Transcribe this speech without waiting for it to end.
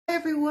Hi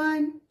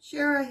everyone,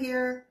 Shara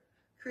here,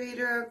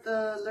 creator of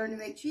the Learn to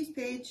Make Cheese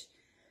page.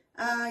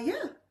 I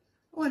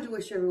wanted to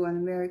wish everyone a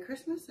Merry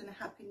Christmas and a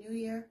Happy New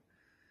Year,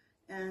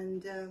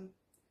 and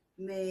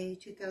may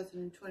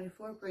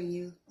 2024 bring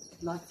you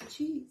lots of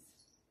cheese.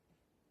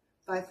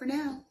 Bye for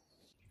now.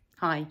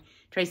 Hi,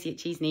 Tracy at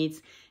Cheese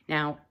Needs.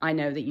 Now, I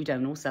know that you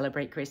don't all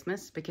celebrate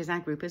Christmas because our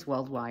group is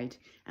worldwide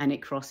and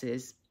it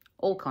crosses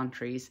all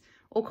countries,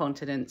 all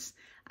continents,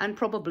 and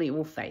probably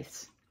all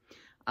faiths.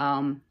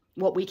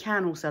 What we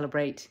can all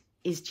celebrate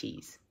is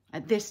cheese.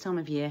 At this time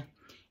of year,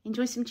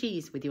 enjoy some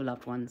cheese with your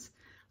loved ones.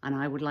 And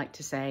I would like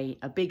to say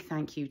a big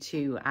thank you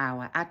to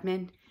our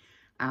admin,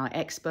 our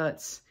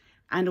experts,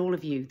 and all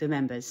of you, the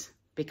members,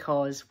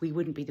 because we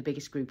wouldn't be the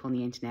biggest group on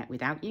the internet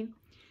without you.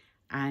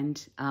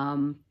 And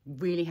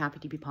really happy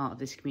to be part of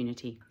this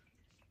community.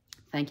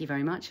 Thank you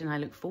very much, and I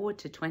look forward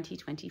to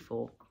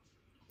 2024.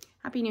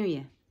 Happy New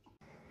Year.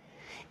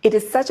 It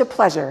is such a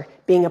pleasure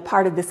being a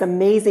part of this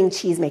amazing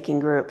cheese-making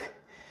group.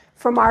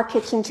 From our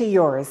kitchen to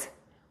yours,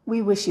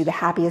 we wish you the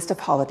happiest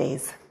of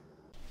holidays.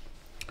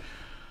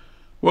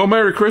 Well,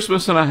 Merry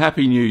Christmas and a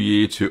Happy New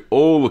Year to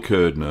all the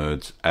curd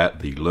nerds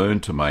at the Learn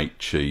to Make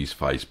Cheese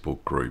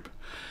Facebook group.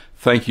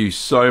 Thank you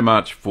so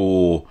much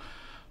for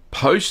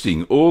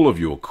posting all of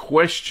your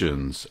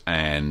questions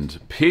and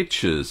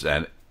pictures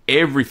and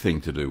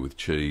everything to do with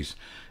cheese.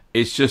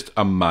 It's just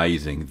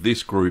amazing.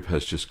 This group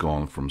has just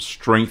gone from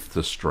strength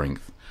to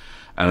strength,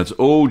 and it's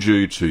all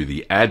due to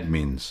the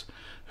admins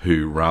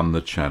who run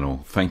the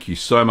channel. Thank you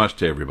so much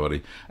to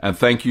everybody, and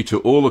thank you to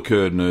all the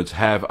curd nerds.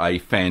 Have a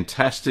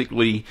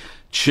fantastically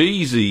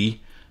cheesy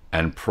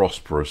and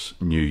prosperous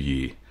new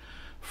year.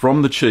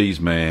 From the Cheese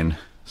Man,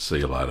 see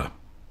you later.